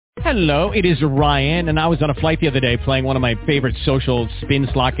Hello, it is Ryan, and I was on a flight the other day playing one of my favorite social spin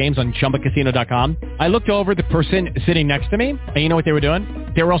slot games on ChumbaCasino.com. I looked over at the person sitting next to me, and you know what they were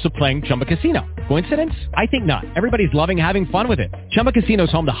doing? They were also playing Chumba Casino. Coincidence? I think not. Everybody's loving having fun with it. Chumba Casino is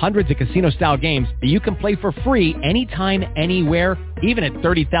home to hundreds of casino-style games that you can play for free anytime, anywhere, even at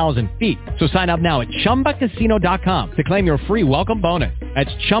 30,000 feet. So sign up now at ChumbaCasino.com to claim your free welcome bonus. That's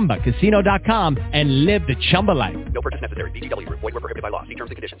ChumbaCasino.com and live the Chumba life. No purchase necessary. VGW. Void where prohibited by law. See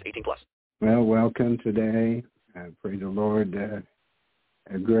terms and conditions. 18+. Well, welcome today. I pray the Lord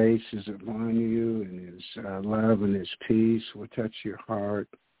grace is upon you, and His love and His peace will touch your heart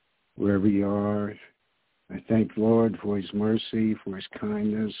wherever you are. I thank the Lord for His mercy, for His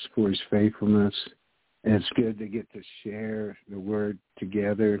kindness, for His faithfulness. And it's good to get to share the Word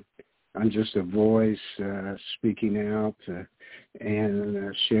together. I'm just a voice speaking out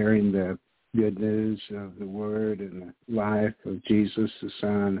and sharing the good news of the Word and the life of Jesus, the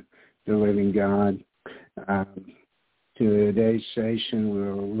Son, the living God. Today's session,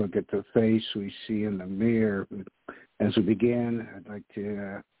 we'll look at the face we see in the mirror. As we begin, I'd like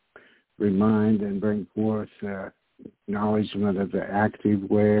to remind and bring forth acknowledgement of the active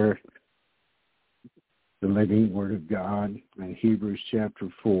word, the living Word of God, in Hebrews chapter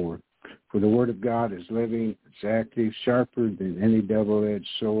 4. For the Word of God is living, it's active, sharper than any double-edged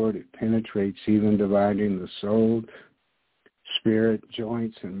sword. It penetrates, even dividing the soul, spirit,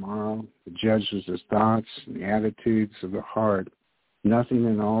 joints, and marrow. It judges the thoughts and the attitudes of the heart. Nothing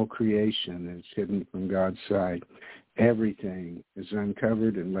in all creation is hidden from God's sight. Everything is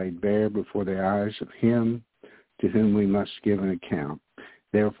uncovered and laid bare before the eyes of Him to whom we must give an account.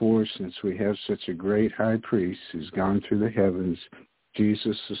 Therefore, since we have such a great high priest who's gone through the heavens,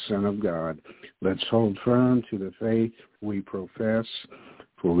 Jesus, the Son of God, let's hold firm to the faith we profess,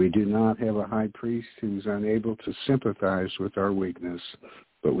 for we do not have a high priest who is unable to sympathize with our weakness,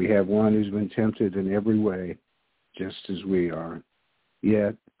 but we have one who's been tempted in every way, just as we are,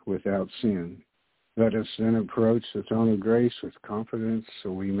 yet without sin. Let us then approach the throne of grace with confidence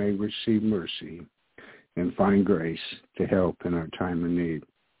so we may receive mercy and find grace to help in our time of need.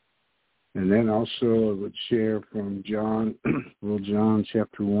 And then also I would share from John, John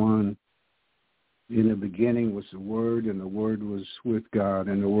chapter 1. In the beginning was the Word, and the Word was with God,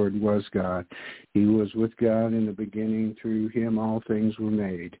 and the Word was God. He was with God in the beginning. Through Him all things were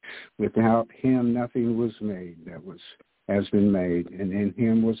made. Without Him nothing was made that has been made. And in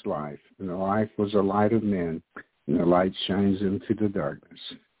Him was life, and the life was the light of men, and the light shines into the darkness.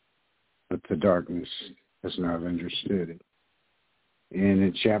 But the darkness has not understood it. And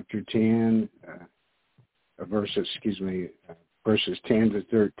in chapter 10, verses 10 to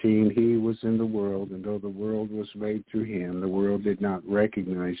 13, He was in the world, and though the world was made through Him, the world did not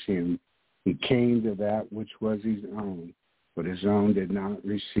recognize Him. He came to that which was His own, but His own did not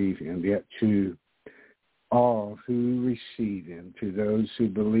receive Him. Yet to all who receive Him, to those who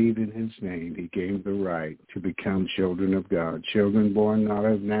believe in His name, He gave the right to become children of God, children born not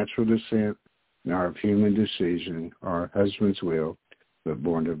of natural descent, nor of human decision or husband's will, but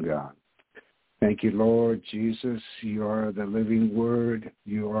born of God. Thank you, Lord Jesus. You are the living Word.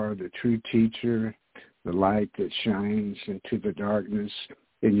 You are the true teacher, the light that shines into the darkness.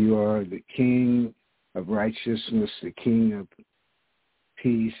 And you are the King of righteousness, the King of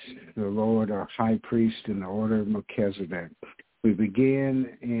peace, the Lord, our high priest in the order of Melchizedek. We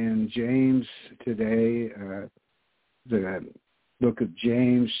begin in James today, the book of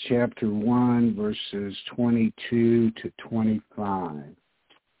James, chapter 1, verses 22 to 25.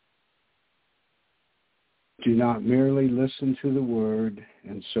 Do not merely listen to the word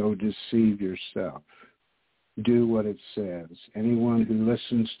and so deceive yourself. Do what it says. Anyone who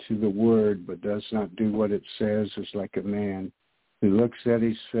listens to the word but does not do what it says is like a man who looks at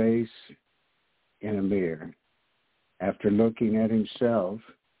his face in a mirror. After looking at himself,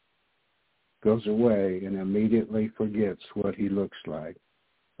 goes away and immediately forgets what he looks like.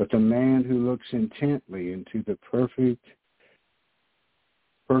 But the man who looks intently into the perfect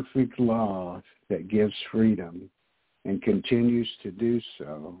law that gives freedom and continues to do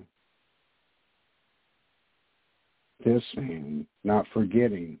so, this man, not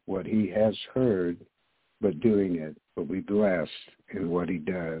forgetting what he has heard, but doing it, will be blessed in what he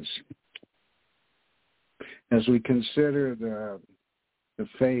does. As we consider the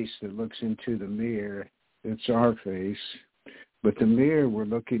face that looks into the mirror, it's our face, but the mirror we're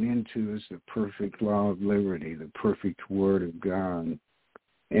looking into is the perfect law of liberty, the perfect Word of God.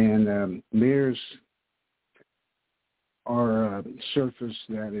 And mirrors are a surface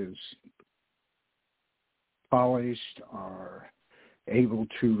that is polished, are able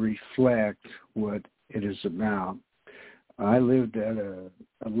to reflect what it is about. I lived at a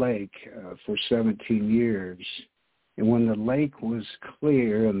lake for 17 years, and when the lake was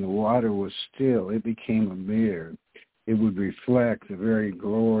clear and the water was still, it became a mirror. It would reflect the very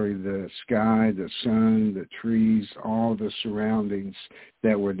glory, the sky, the sun, the trees, all the surroundings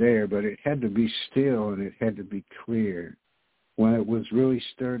that were there, but it had to be still and it had to be clear. When it was really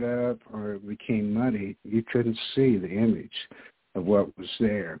stirred up or it became muddy, you couldn't see the image of what was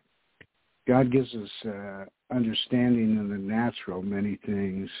there. God gives us understanding in the natural, many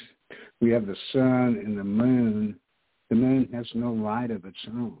things. We have the sun and the moon. The moon has no light of its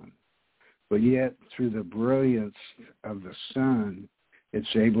own. But yet, through the brilliance of the sun,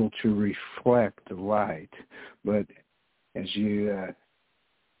 it's able to reflect the light. But as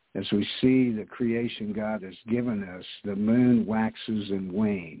we see the creation God has given us, the moon waxes and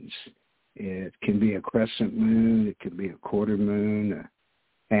wanes. It can be a crescent moon, it can be a quarter moon, a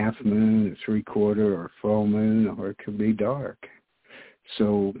half moon, a three-quarter, or full moon, or it could be dark.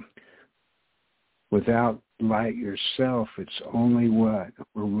 So without light yourself, it's only what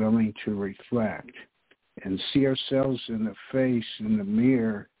we're willing to reflect and see ourselves in the face, in the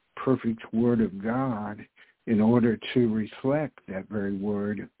mirror, perfect Word of God. In order to reflect that very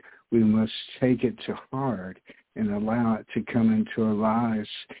Word, we must take it to heart and allow it to come into our lives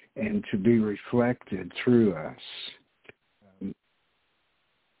and to be reflected through us.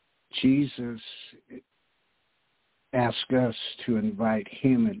 Jesus asked us to invite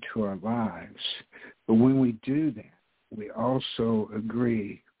him into our lives. But when we do that, we also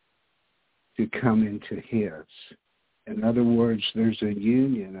agree to come into his. In other words, there's a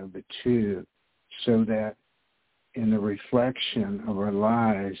union of the two so that in the reflection of our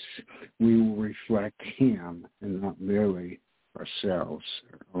lives, we will reflect him and not merely ourselves,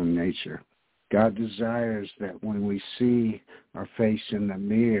 our own nature. God desires that when we see our face in the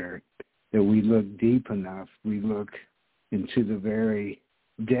mirror, that we look deep enough, we look into the very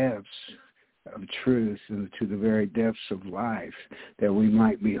depths of truth and to the very depths of life, that we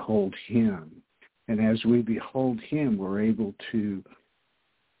might behold him. And as we behold him, we're able to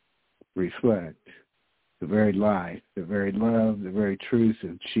reflect the very life, the very love, the very truth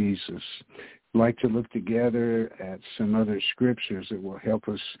of Jesus. I'd like to look together at some other scriptures that will help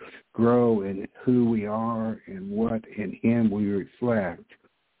us grow in who we are and what in him we reflect.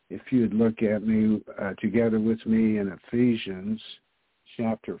 If you'd look at me together with me in Ephesians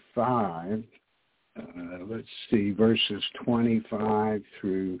chapter 5, let's see, verses 25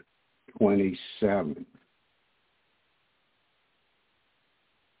 through 27.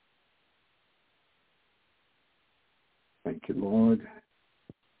 Thank you, Lord.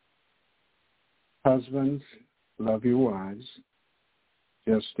 Husbands, love your wives,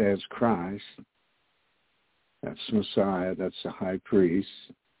 just as Christ, that's Messiah, that's the high priest,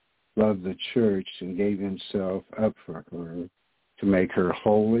 loved the church and gave himself up for her to make her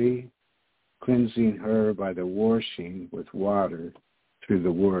holy, cleansing her by the washing with water through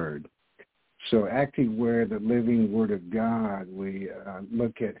the word. So acting where the living word of God, we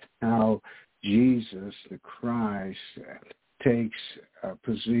look at how Jesus, the Christ, takes a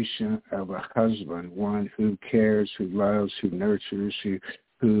position of a husband, one who cares, who loves, who nurtures,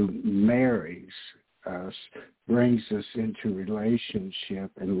 who marries us, brings us into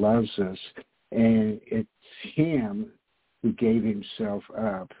relationship and loves us. And it's him who gave himself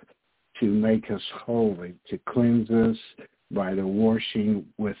up to make us holy, to cleanse us by the washing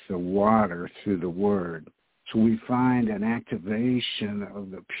with the water through the word. So we find an activation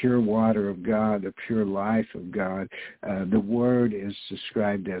of the pure water of God, the pure life of God. The word is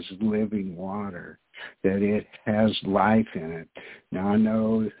described as living water, that it has life in it. Now, I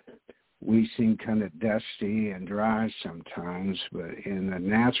know we seem kind of dusty and dry sometimes, but in the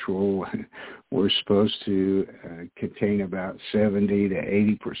natural, we're supposed to contain about 70 to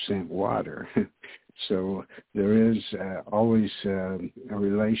 80% water. So there is always a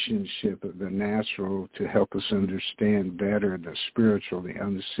relationship of the natural to help us understand better the spiritual, the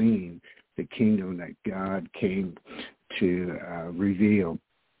unseen, the kingdom that God came to reveal.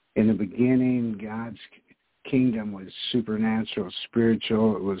 In the beginning, God's kingdom was supernatural,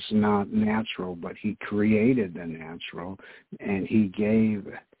 spiritual. It was not natural, but he created the natural, and he gave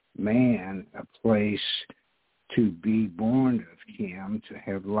man a place to be born of him, to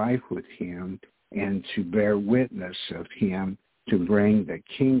have life with him, and to bear witness of him, to bring the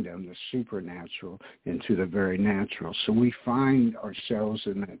kingdom, the supernatural, into the very natural. So we find ourselves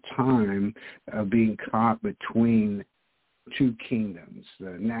in that time of being caught between two kingdoms,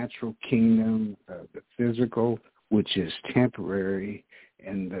 the natural kingdom, the physical, which is temporary,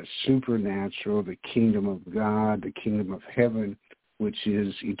 and the supernatural, the kingdom of God, the kingdom of heaven, which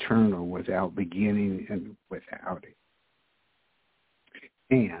is eternal, without beginning and without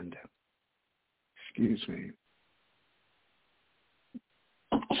And,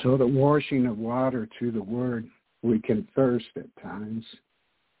 so the washing of water through the Word, we can thirst at times.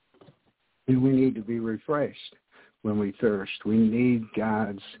 And we need to be refreshed when we thirst. We need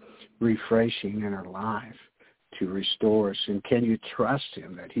God's refreshing in our life to restore us. And can you trust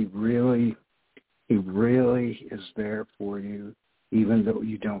him that he really is there for you, even though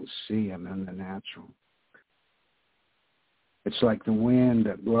you don't see him in the natural? It's like the wind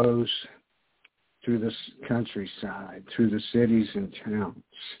that blows through the countryside, through the cities and towns.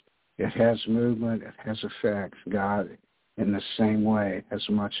 It has movement, it has effect. God, in the same way, has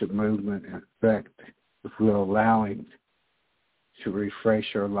much of movement and effect if we'll allow him to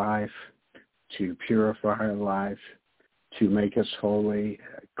refresh our life, to purify our life, to make us holy,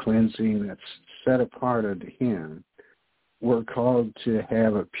 cleansing that's set apart unto him. We're called to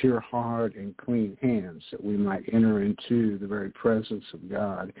have a pure heart and clean hands that we might enter into the very presence of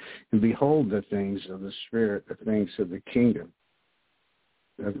God and behold the things of the Spirit, the things of the kingdom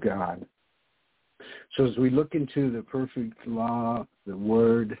of God. So as we look into the perfect law, the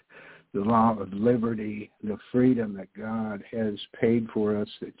Word, the law of liberty, the freedom that God has paid for us,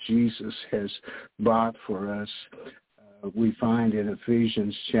 that Jesus has bought for us, we find in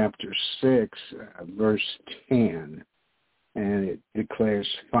Ephesians chapter 6, verse 10, and it declares,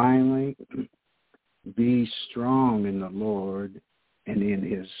 finally, be strong in the Lord and in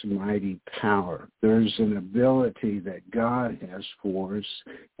his mighty power. There's an ability that God has for us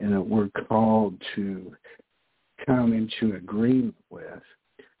and that we're called to come into agreement with.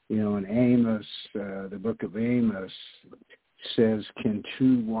 You know, in Amos, the book of Amos says, can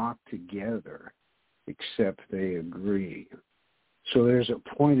two walk together except they agree? So there's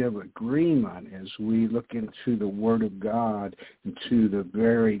a point of agreement as we look into the Word of God, into the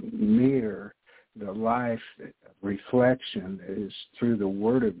very mirror, the life reflection that is through the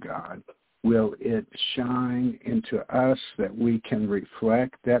Word of God. Will it shine into us that we can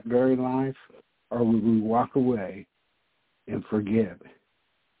reflect that very life, or will we walk away and forget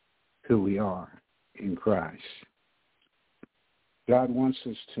who we are in Christ? God wants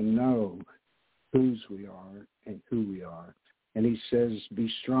us to know whose we are and who we are. And he says, be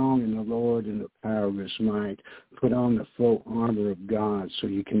strong in the Lord and the power of his might. Put on the full armor of God so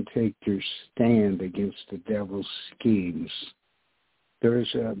you can take your stand against the devil's schemes. There is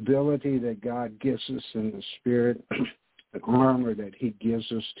an ability that God gives us in the Spirit, an armor that he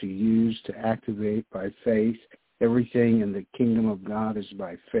gives us to use to activate by faith. Everything in the kingdom of God is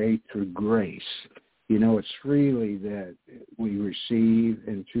by faith through grace. You know, it's freely that we receive,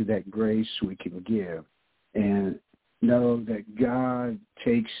 and through that grace we can give. And know that God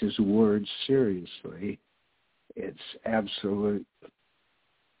takes his word seriously. It's absolute.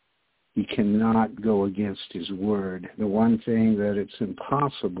 He cannot go against his word. The one thing that it's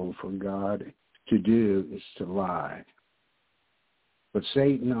impossible for God to do is to lie. But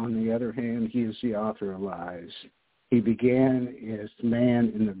Satan, on the other hand, he is the author of lies. He began as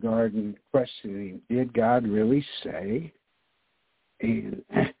man in the garden questioning, did God really say? And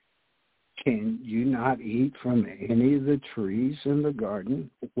can you not eat from any of the trees in the garden?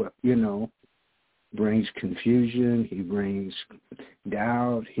 Well, you know, brings confusion. He brings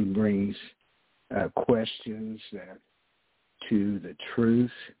doubt. He brings questions to the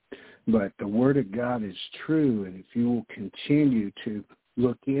truth. But the Word of God is true, and if you will continue to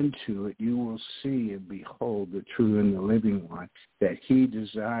look into it, you will see and behold the true and the living one, that he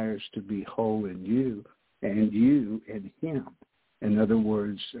desires to behold in you and you in him. In other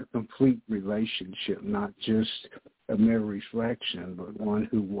words, a complete relationship, not just a mere reflection, but one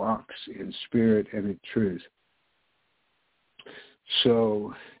who walks in spirit and in truth.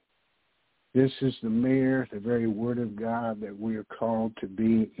 So this is the mirror, the very Word of God that we are called to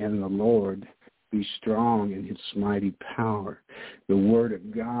be in the Lord. Be strong in his mighty power. The Word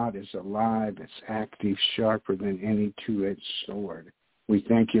of God is alive, it's active, sharper than any two-edged sword. We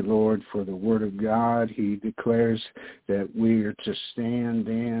thank you, Lord, for the Word of God. He declares that we are to stand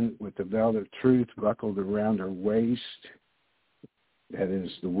in with the belt of truth buckled around our waist. That is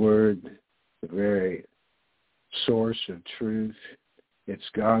the Word, the very source of truth. It's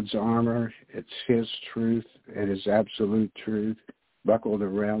God's armor. It's his truth. It is absolute truth buckled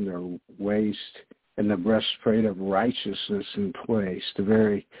around our waist, and the breastplate of righteousness in place, the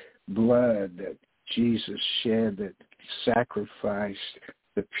very blood that Jesus shed that sacrificed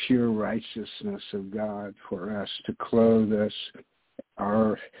the pure righteousness of God for us to clothe us,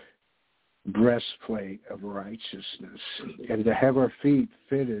 our breastplate of righteousness, and to have our feet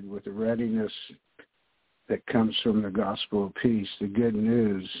fitted with the readiness that comes from the gospel of peace, the good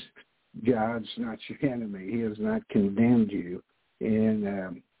news. God's not your enemy. He has not condemned you.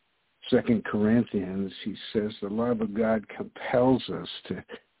 in 2 Corinthians, he says the love of God compels us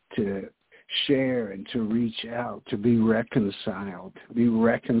to share and to reach out, to be reconciled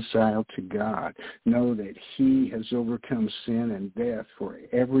to God. Know that he has overcome sin and death for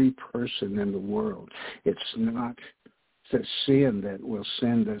every person in the world. It's not the sin that will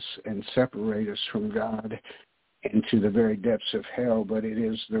send us and separate us from God into the very depths of hell, but it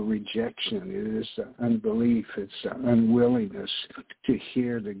is the rejection, it is the unbelief, it's the unwillingness to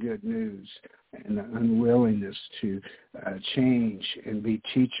hear the good news and the unwillingness to change and be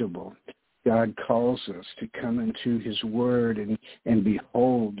teachable. God calls us to come into his word and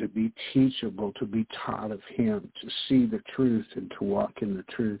behold, to be teachable, to be taught of him, to see the truth and to walk in the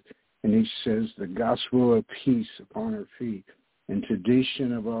truth. And he says the gospel of peace upon our feet. In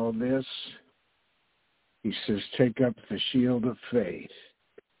tradition of all this, he says, take up the shield of faith,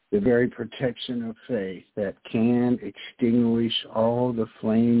 the very protection of faith that can extinguish all the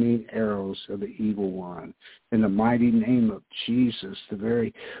flaming arrows of the evil one. In the mighty name of Jesus, the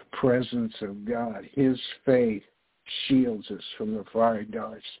very presence of God, his faith shields us from the fiery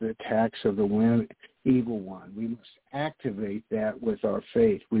darts, the attacks of the evil one. We must activate that with our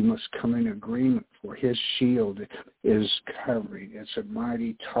faith. We must come in agreement, for his shield is covering. It's a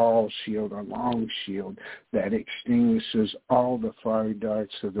mighty tall shield, a long shield that extinguishes all the fiery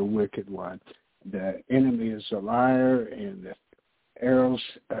darts of the wicked one. The enemy is a liar, and the arrows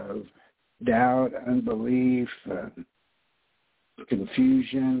of doubt, unbelief,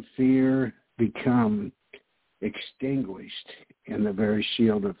 confusion, fear become extinguished in the very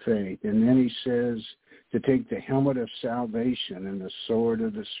shield of faith. And then he says to take the helmet of salvation and the sword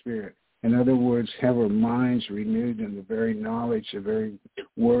of the Spirit. In other words, have our minds renewed in the very knowledge, the very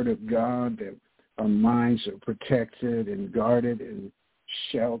word of God, that our minds are protected and guarded and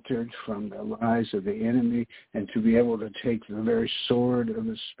sheltered from the lies of the enemy, and to be able to take the very sword of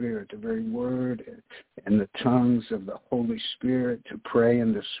the Spirit, the very word and the tongues of the Holy Spirit, to pray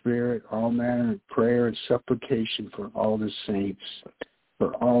in the Spirit, all manner of prayer and supplication for all the saints,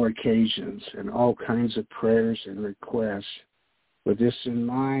 for all occasions, and all kinds of prayers and requests. With this in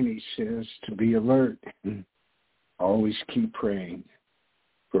mind, he says to be alert, always keep praying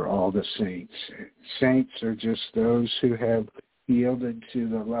for all the saints. Saints are just those who have yielded to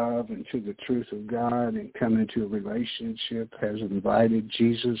the love and to the truth of God and come into a relationship, has invited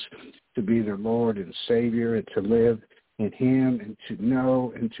Jesus to be their Lord and Savior, and to live in him and to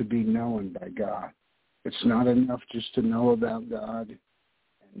know and to be known by God. It's not enough just to know about God,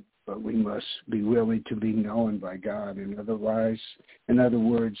 but we must be willing to be known by God. In other words,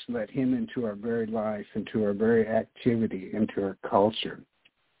 let him into our very life, into our very activity, into our culture.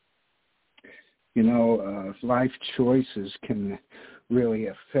 You know, life choices can really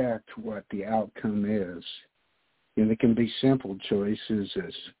affect what the outcome is. And it can be simple choices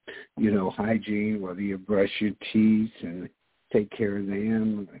as, you know, hygiene, whether you brush your teeth and take care of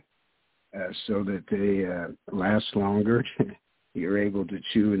them so that they last longer. You're able to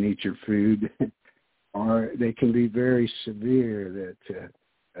chew and eat your food. Or they can be very severe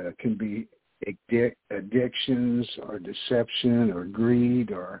that can be addictions or deception or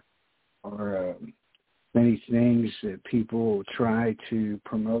greed or many things that people try to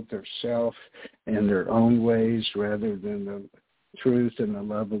promote themselves in their own ways rather than the truth and the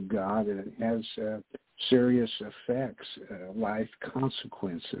love of God, and it has serious effects, life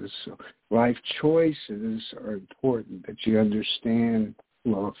consequences. So life choices are important that you understand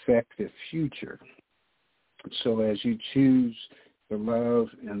will affect the future. So as you choose the love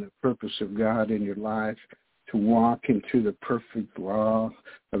and the purpose of God in your life, to walk into the perfect law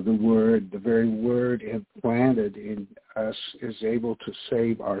of the Word, the very Word implanted in us is able to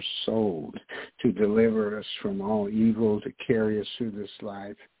save our soul, to deliver us from all evil, to carry us through this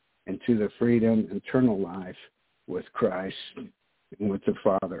life and to the freedom, eternal life with Christ and with the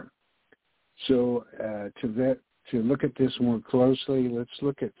Father. So to look at this more closely, let's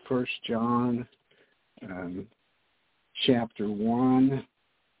look at 1 John chapter 1.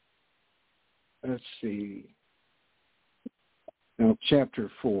 Let's see. No,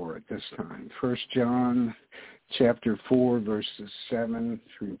 chapter 4 at this time. 1 John chapter 4, verses 7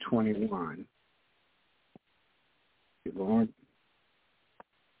 through 21. Thank you, Lord.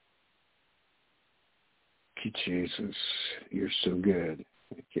 Thank you, Jesus. You're so good.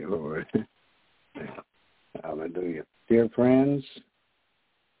 Thank you, Lord. Hallelujah. Dear friends,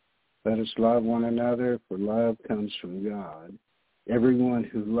 let us love one another, for love comes from God. Everyone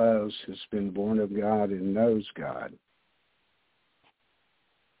who loves has been born of God and knows God.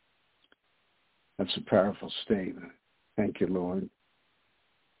 That's a powerful statement. Thank you, Lord.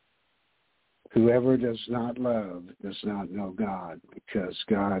 Whoever does not love does not know God, because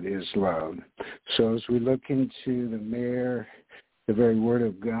God is love. So as we look into the mirror, the very Word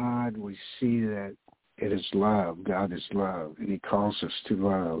of God, we see that it is love. God is love, and he calls us to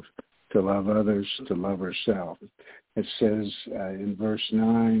love others, to love ourselves. It says in verse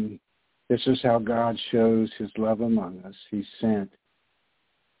 9, this is how God shows his love among us. He sent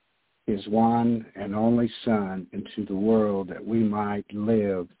his one and only Son into the world that we might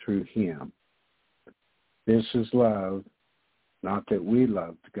live through him. This is love, not that we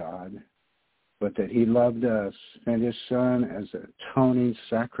loved God, but that he loved us, sent his Son as an atoning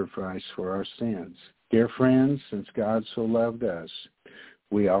sacrifice for our sins. Dear friends, since God so loved us,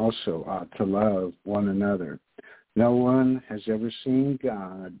 we also ought to love one another. No one has ever seen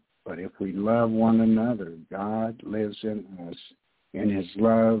God, but if we love one another, God lives in us, and his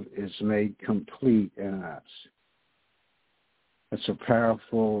love is made complete in us. It's a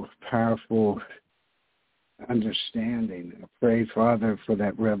powerful, powerful understanding. I pray, Father, for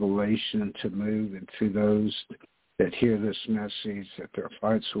that revelation to move into those that hear this message, that their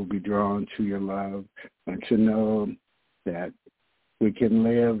hearts will be drawn to your love, and to know that we can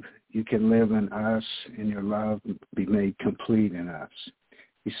live, you can live in us, and your love be made complete in us.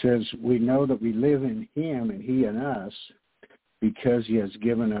 He says, we know that we live in him and he in us because he has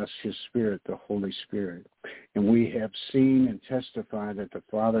given us his Spirit, the Holy Spirit. And we have seen and testified that the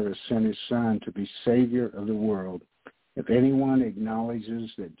Father has sent his Son to be Savior of the world. If anyone acknowledges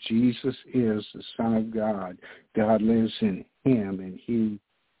that Jesus is the Son of God, God lives in him and he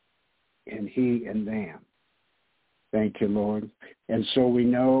in them. Thank you, Lord. And so we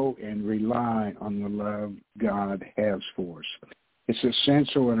know and rely on the love God has for us. It's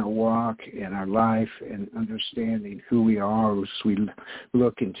essential in our walk, in our life, and understanding who we are as we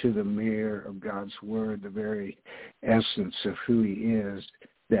look into the mirror of God's Word, the very essence of who he is,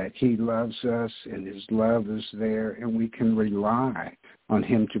 that he loves us and his love is there, and we can rely on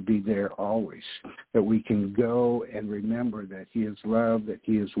him to be there always, that we can go and remember that he is love, that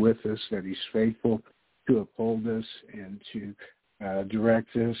he is with us, that he's faithful to uphold us and to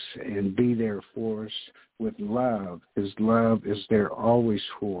direct us and be there for us with love. His love is there always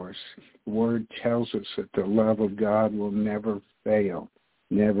for us. The Word tells us that the love of God will never fail,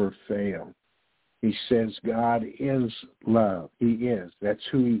 never fail. He says God is love. He is. That's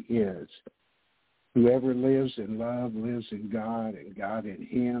who he is. Whoever lives in love lives in God and God in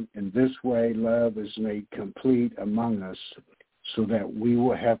him. In this way, love is made complete among us so that we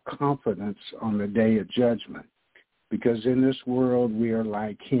will have confidence on the day of judgment. Because in this world we are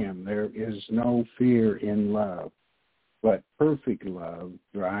like him. There is no fear in love. But perfect love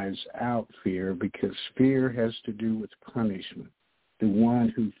drives out fear, because fear has to do with punishment. The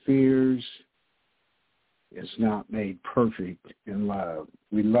one who fears is not made perfect in love.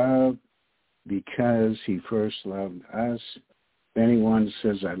 We love because he first loved us. If anyone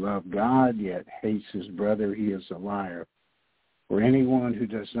says, I love God, yet hates his brother, he is a liar. For anyone who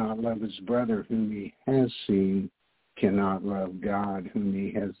does not love his brother whom he has seen cannot love God whom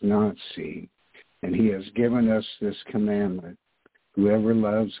he has not seen. And he has given us this commandment: whoever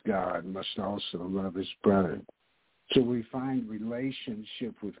loves God must also love his brother. So we find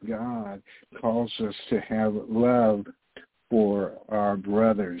relationship with God calls us to have love for our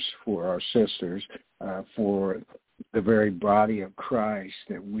brothers, for our sisters, for the very body of Christ,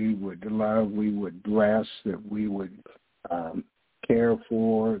 that we would love, we would bless, that we would care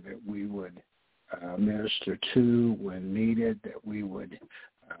for, that we would minister to when needed, that we would,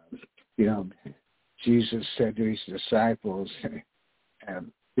 Jesus said to his disciples that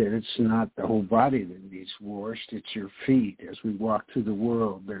it's not the whole body that needs washed, it's your feet. As we walk through the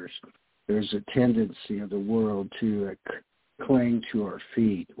world, there's a tendency of the world to cling to our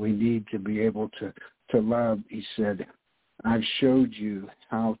feet. We need to be able to love. He said, I've showed you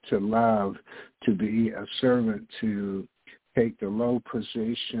how to love, to be a servant, to take the low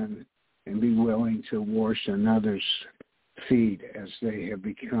position and be willing to wash another's feet as they have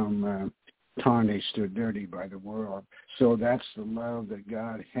become tarnished or dirty by the world. So that's the love that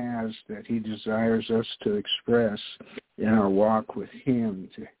God has, that he desires us to express in our walk with him,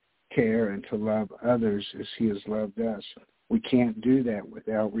 to care and to love others as he has loved us. We can't do that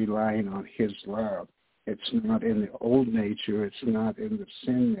without relying on his love. It's not in the old nature, it's not in the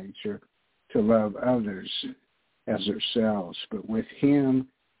sin nature to love others as ourselves. But with him,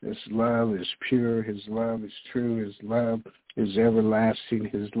 this love is pure, his love is true, his love is everlasting,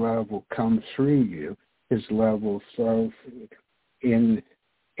 his love will come through you, his love will flow in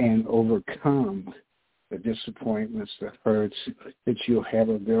and overcome the disappointments, the hurts, that you'll have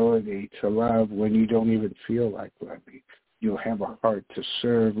ability to love when you don't even feel like loving. you'll have a heart to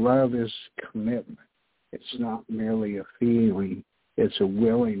serve. Love is commitment. It's not merely a feeling. It's a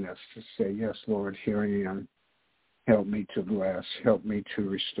willingness to say, yes, Lord, here I am. Help me to bless. Help me to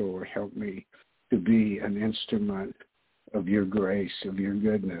restore. Help me to be an instrument of your grace, of your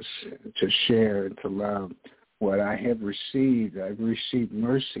goodness, to share and to love what I have received. I've received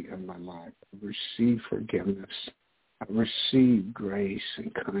mercy in my life. I've received forgiveness. I've received grace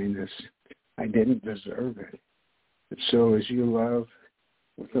and kindness. I didn't deserve it. And so as you love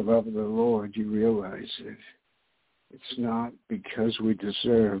with the love of the Lord, you realize that it's not because we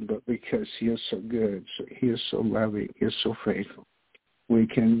deserve, but because he is so good. So he is so loving. He is so faithful. We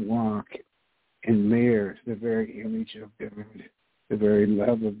can walk and mirror the very image of God, the very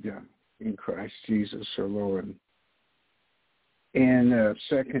love of God in Christ Jesus our Lord. In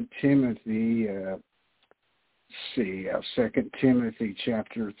 2 Timothy, 2 Timothy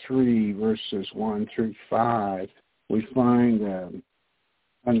chapter 3, verses 1 through 5, we find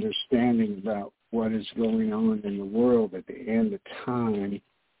understanding about what is going on in the world at the end of time.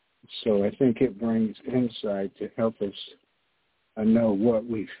 So I think it brings insight to help us know what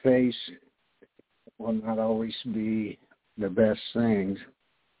we face will not always be the best things.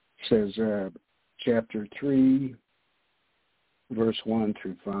 It says chapter 3, verse 1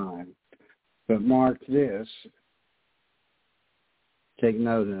 through 5. But mark this, take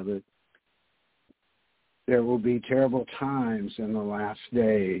note of it. There will be terrible times in the last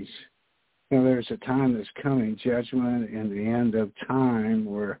days. Now, there's a time that's coming, judgment and the end of time,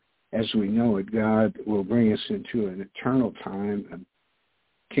 where, as we know it, God will bring us into an eternal time.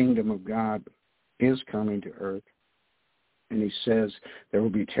 The kingdom of God is coming to earth. And he says there will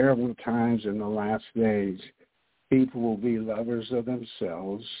be terrible times in the last days. People will be lovers of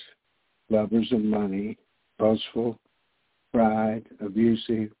themselves, lovers of money, boastful, pride,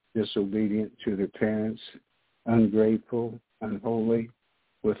 abusive, disobedient to their parents, ungrateful, unholy,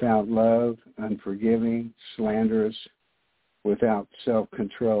 without love, unforgiving, slanderous, without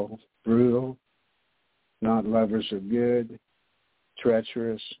self-control, brutal, not lovers of good,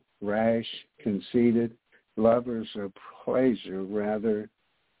 treacherous, rash, conceited, lovers of pleasure rather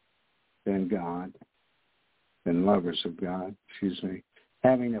than lovers of God,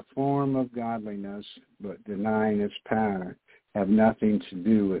 having a form of godliness but denying its power, have nothing to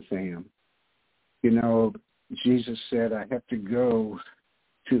do with them. You know, Jesus said, I have to go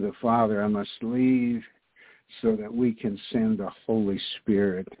to the Father. I must leave so that we can send the Holy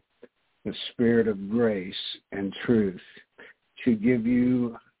Spirit, the Spirit of grace and truth, to give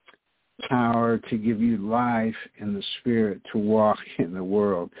you power, to give you life in the Spirit to walk in the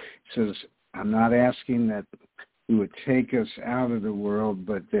world. He says, I'm not asking that it would take us out of the world,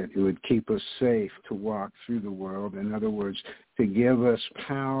 but that it would keep us safe to walk through the world. In other words, to give us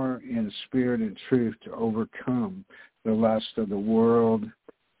power in spirit and truth to overcome the lust of the world,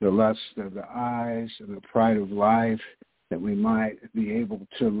 the lust of the eyes, and the pride of life, that we might be able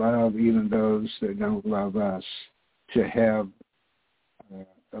to love even those that don't love us, to have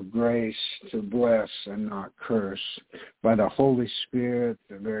a grace to bless and not curse. By the Holy Spirit,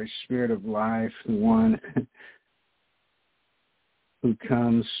 the very Spirit of life, the one who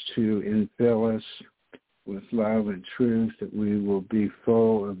comes to infill us with love and truth, that we will be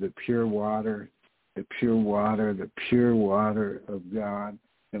full of the pure water, the pure water, the pure water of God,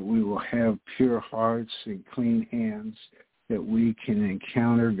 that we will have pure hearts and clean hands, that we can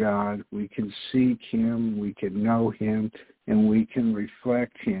encounter God, we can seek him, we can know him, and we can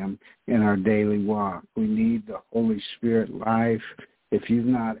reflect him in our daily walk. We need the Holy Spirit life. If you've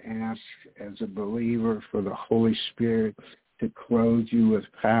not asked as a believer for the Holy Spirit to clothe you with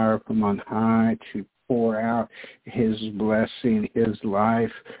power from on high, to pour out his blessing, his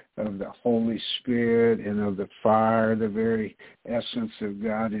life of the Holy Spirit and of the fire, the very essence of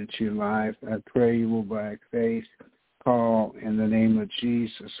God into your life, I pray you will by faith call in the name of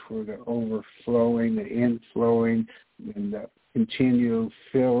Jesus for the overflowing, the inflowing, and the continual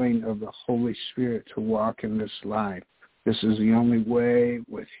filling of the Holy Spirit to walk in this life. This is the only way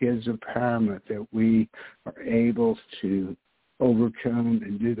with his empowerment that we are able to overcome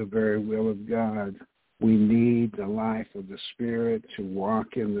and do the very will of God. We need the life of the Spirit to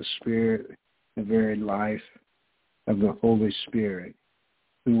walk in the Spirit, the very life of the Holy Spirit,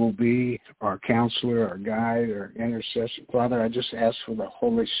 who will be our counselor, our guide, our intercessor. Father, I just ask for the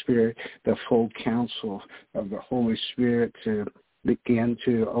Holy Spirit, the full counsel of the Holy Spirit to begin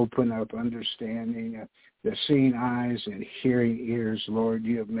to open up understanding, the seeing eyes and hearing ears. Lord,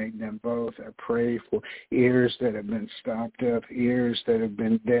 you have made them both. I pray for ears that have been stopped up, ears that have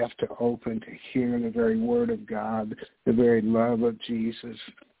been deaf to open, to hear the very word of God, the very love of Jesus.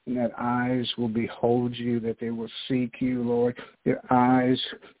 and that eyes will behold you, that they will seek you, Lord. Your eyes,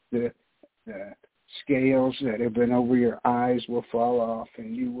 the scales that have been over your eyes will fall off,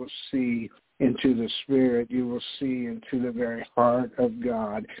 and you will see into the Spirit. You will see into the very heart of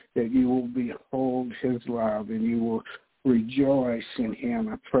God, that you will behold his love, and you will rejoice in him.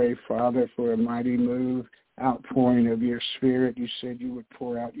 I pray, Father, for a mighty move, outpouring of your Spirit. You said you would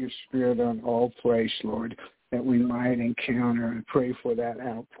pour out your Spirit on all flesh, Lord, that we might encounter. And pray for that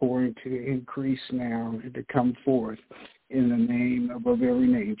outpouring to increase now and to come forth in the name above every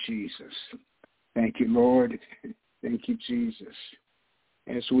name, Jesus. Thank you, Lord. Thank you, Jesus.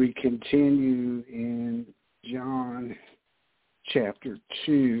 As we continue in John chapter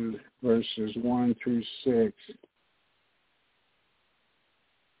 2, verses 1 through 6,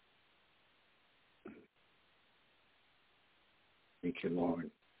 thank you,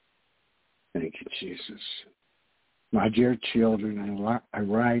 Lord. Thank you, Jesus. My dear children, I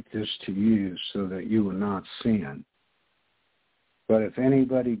write this to you so that you will not sin. But if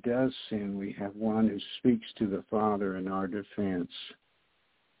anybody does sin, we have one who speaks to the Father in our defense,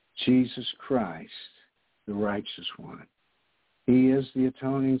 Jesus Christ, the righteous one. He is the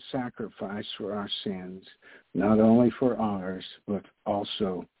atoning sacrifice for our sins, not only for ours, but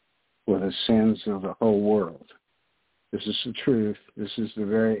also for the sins of the whole world. This is the truth. This is the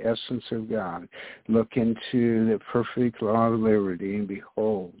very essence of God. Look into the perfect law of liberty and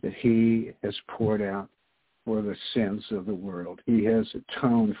behold that he has poured out for the sins of the world. He has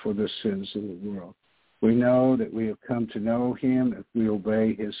atoned for the sins of the world. We know that we have come to know him if we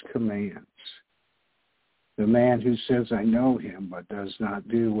obey his commands. The man who says, I know him, but does not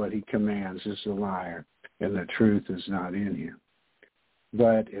do what he commands is a liar, and the truth is not in him.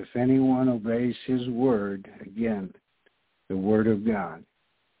 But if anyone obeys his word, again, the word of God,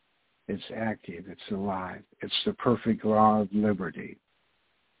 it's active, it's alive, it's the perfect law of liberty.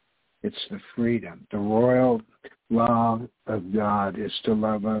 It's the freedom. The royal law of God is to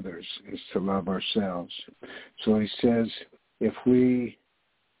love others, is to love ourselves. So he says, if we,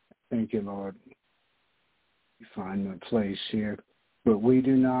 thank you, Lord, you find my place here, but we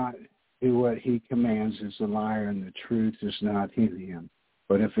do not do what he commands is a liar, and the truth is not in him.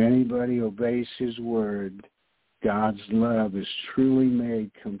 But if anybody obeys his word, God's love is truly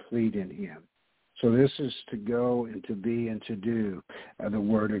made complete in him. So this is to go and to be and to do the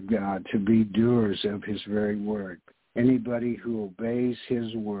word of God, to be doers of his very word. Anybody who obeys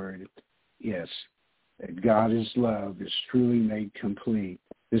his word, yes, that God's love is truly made complete.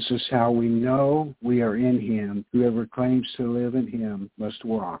 This is how we know we are in him. Whoever claims to live in him must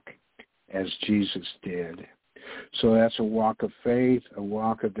walk as Jesus did. So that's a walk of faith, a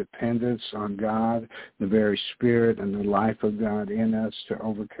walk of dependence on God, the very Spirit and the life of God in us to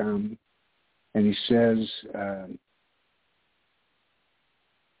overcome. And he says,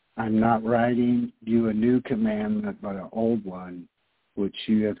 I'm not writing you a new commandment, but an old one, which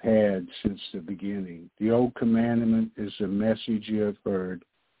you have had since the beginning. The old commandment is the message you have heard.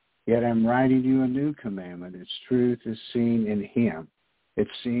 Yet I'm writing you a new commandment. Its truth is seen in him. It's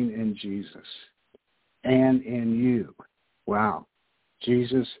seen in Jesus and in you. Wow.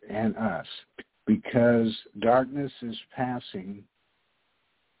 Jesus and us. Because darkness is passing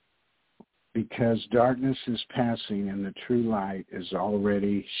and the true light is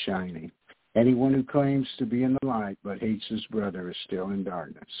already shining. Anyone who claims to be in the light but hates his brother is still in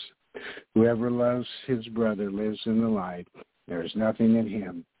darkness. Whoever loves his brother lives in the light. There is nothing in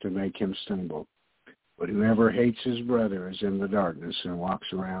him to make him stumble. But whoever hates his brother is in the darkness and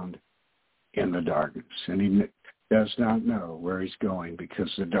walks around in the darkness. And he does not know where he's going because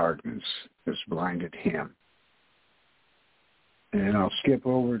the darkness has blinded him. And I'll skip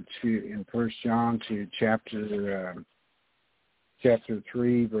over to in 1 John to chapter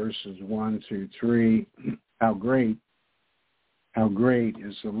 3, verses 1 through 3. How great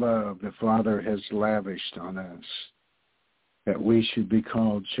is the love the Father has lavished on us, that we should be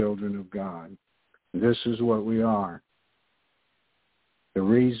called children of God. This is what we are. The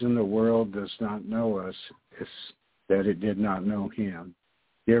reason the world does not know us is that it did not know him.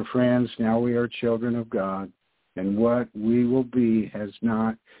 Dear friends, now we are children of God, and what we will be has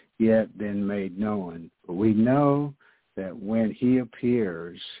not yet been made known. But we know that when he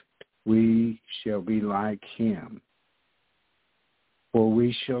appears, we shall be like him. For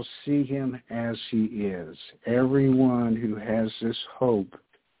we shall see him as he is. Everyone who has this hope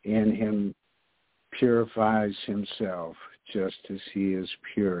in him purifies himself just as he is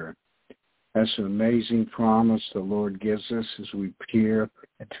pure. That's an amazing promise the Lord gives us as we peer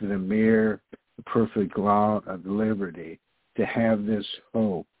into the mirror, the perfect law of liberty, to have this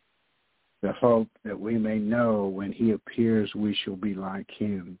hope. the hope that we may know when he appears we shall be like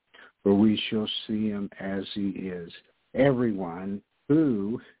him, for we shall see him as he is. Everyone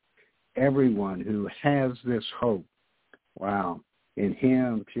who has this hope, wow, in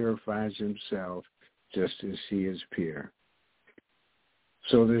him purifies himself just as he is pure.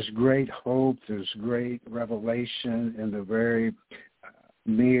 So there's great hope, there's great revelation in the very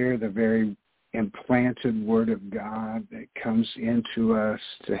the very implanted Word of God that comes into us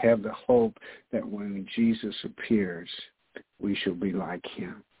to have the hope that when Jesus appears, we shall be like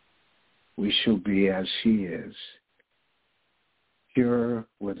him. We shall be as he is, pure,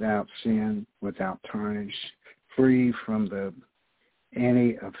 without sin, without tarnish, free from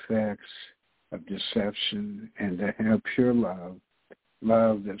any effects of deception, and to have pure love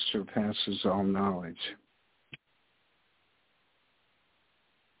that surpasses all knowledge.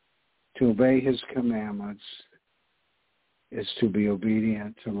 To obey his commandments is to be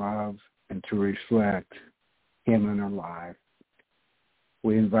obedient, to love, and to reflect him in our life.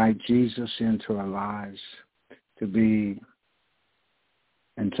 We invite Jesus into our lives to be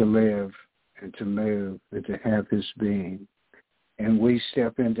and to live and to move and to have his being. And we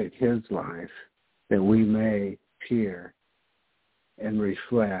step into his life that we may hear and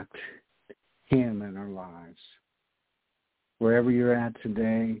reflect him in our lives. Wherever you're at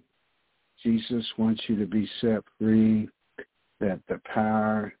today, Jesus wants you to be set free, that the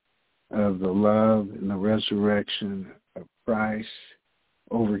power of the love and the resurrection of Christ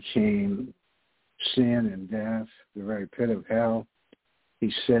overcame sin and death, the very pit of hell.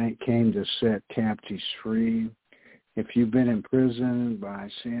 He came to set captives free. If you've been imprisoned by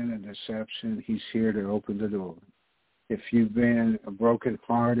sin and deception, he's here to open the door. If you've been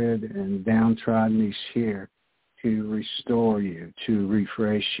brokenhearted and downtrodden, he's here to restore you, to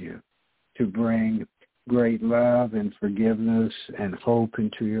refresh you, to bring great love and forgiveness and hope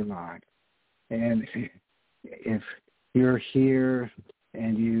into your life. And if you're here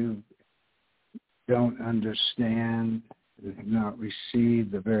and you don't understand and have not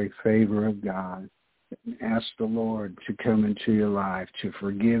received the very favor of God, ask the Lord to come into your life, to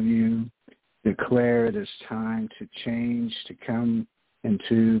forgive you, declare it is time to change, to come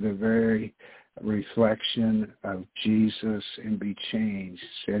into the very reflection of Jesus and be changed.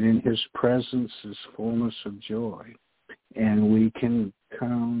 That in his presence is fullness of joy. And we can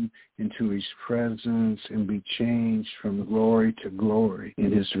come into his presence and be changed from glory to glory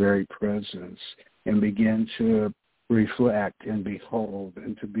in his very presence and begin to reflect and behold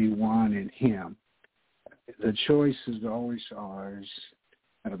and to be one in him. The choice is always ours,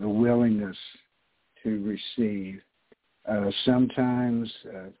 the willingness to receive. Sometimes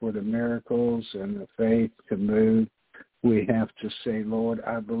for the miracles and the faith to move, we have to say, Lord,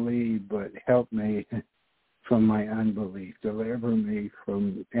 I believe, but help me from my unbelief. Deliver me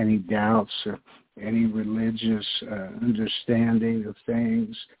from any doubts or any religious understanding of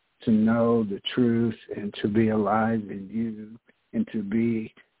things, to know the truth and to be alive in you and to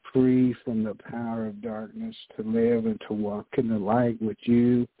be free from the power of darkness, to live and to walk in the light with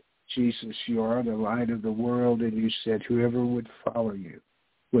you. Jesus, you are the light of the world, and you said whoever would follow you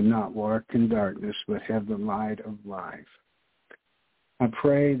would not walk in darkness but have the light of life. I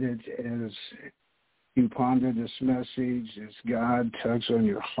pray that as you ponder this message, as God tugs on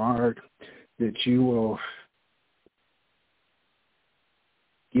your heart, that you will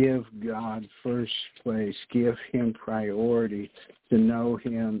give God first place, give him priority, to know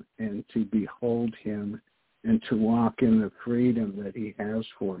him and to behold him and to walk in the freedom that he has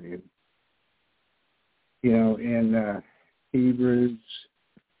for you. You know, in Hebrews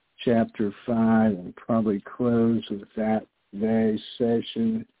chapter 5, and probably close with that today's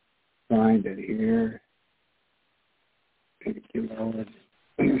session. Find it here. Thank you, Lord.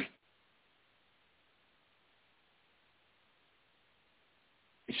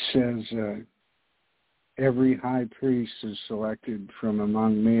 It says, every high priest is selected from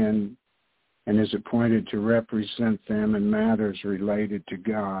among men and is appointed to represent them in matters related to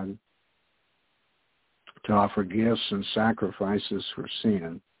God, to offer gifts and sacrifices for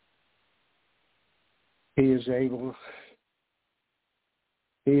sin. He is able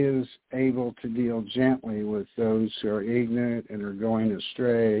to deal gently with those who are ignorant and are going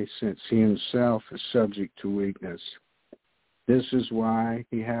astray, since he himself is subject to weakness. This is why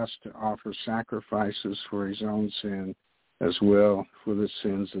he has to offer sacrifices for his own sin as well for the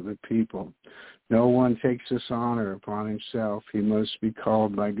sins of the people. No one takes this honor upon himself. He must be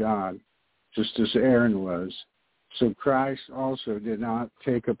called by God, just as Aaron was. So Christ also did not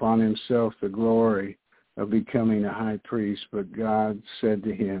take upon himself the glory of becoming a high priest, but God said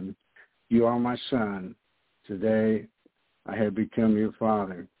to him, "You are my son. Today I have become your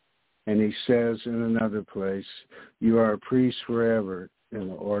father." And he says in another place, you are a priest forever in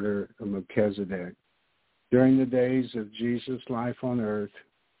the order of Melchizedek. During the days of Jesus' life on earth,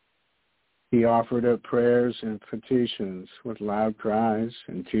 he offered up prayers and petitions with loud cries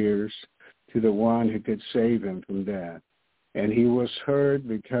and tears to the one who could save him from death. And he was heard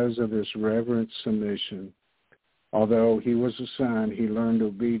because of his reverent submission. Although he was a son, he learned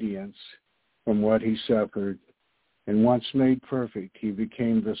obedience from what he suffered. And once made perfect, he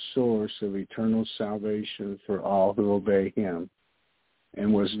became the source of eternal salvation for all who obey him,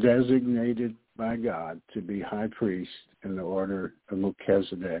 and was designated by God to be high priest in the order of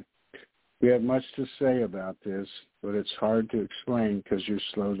Melchizedek. We have much to say about this, but it's hard to explain because you're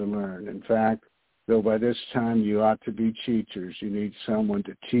slow to learn. In fact, though by this time you ought to be teachers, you need someone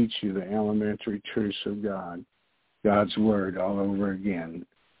to teach you the elementary truths of God, God's Word all over again.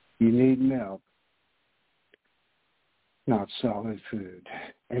 You need milk, not solid food.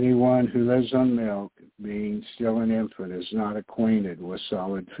 Anyone who lives on milk, being still an infant, is not acquainted with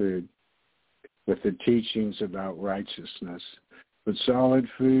solid food, with the teachings about righteousness. But solid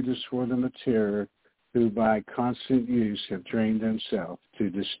food is for the mature, who by constant use have trained themselves to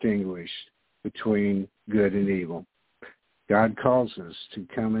distinguish between good and evil. God calls us to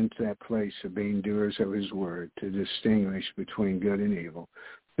come into that place of being doers of his word, to distinguish between good and evil,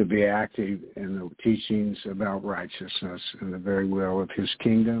 to be active in the teachings about righteousness and the very will of his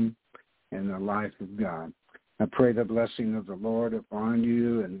kingdom and the life of God. I pray the blessing of the Lord upon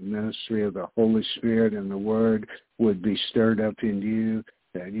you, and the ministry of the Holy Spirit and the Word would be stirred up in you,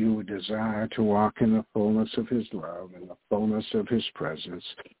 that you would desire to walk in the fullness of his love and the fullness of his presence,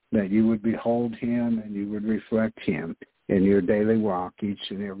 that you would behold him and you would reflect him in your daily walk each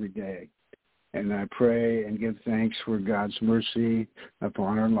and every day. And I pray and give thanks for God's mercy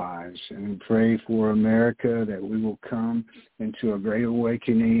upon our lives, and pray for America, that we will come into a great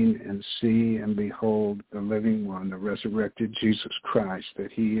awakening and see and behold the living one, the resurrected Jesus Christ,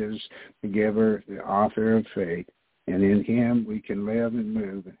 that he is the giver, the author of faith, and in him we can live and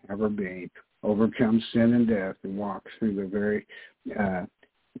move and have our being, overcome sin and death, and walk through the very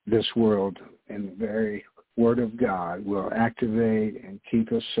this world, and the very Word of God will activate and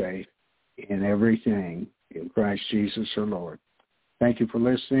keep us safe in everything in Christ Jesus our Lord. Thank you for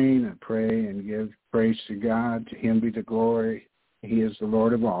listening. I pray and give praise to God. To him be the glory. He is the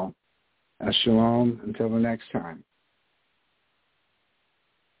Lord of all. Shalom until the next time.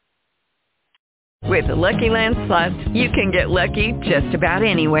 With the Lucky Land Slots, you can get lucky just about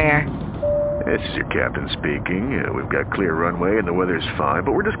anywhere. This is your captain speaking. We've got clear runway and the weather's fine,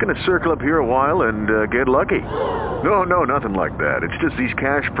 but we're just going to circle up here a while and get lucky. No, nothing like that. It's just these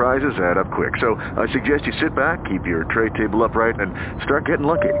cash prizes add up quick. So I suggest you sit back, keep your tray table upright, and start getting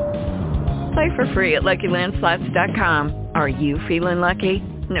lucky. Play for free at LuckyLandSlots.com. Are you feeling lucky?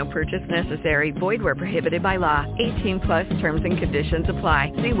 No purchase necessary. Void where prohibited by law. 18+ terms and conditions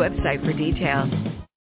apply. See website for details.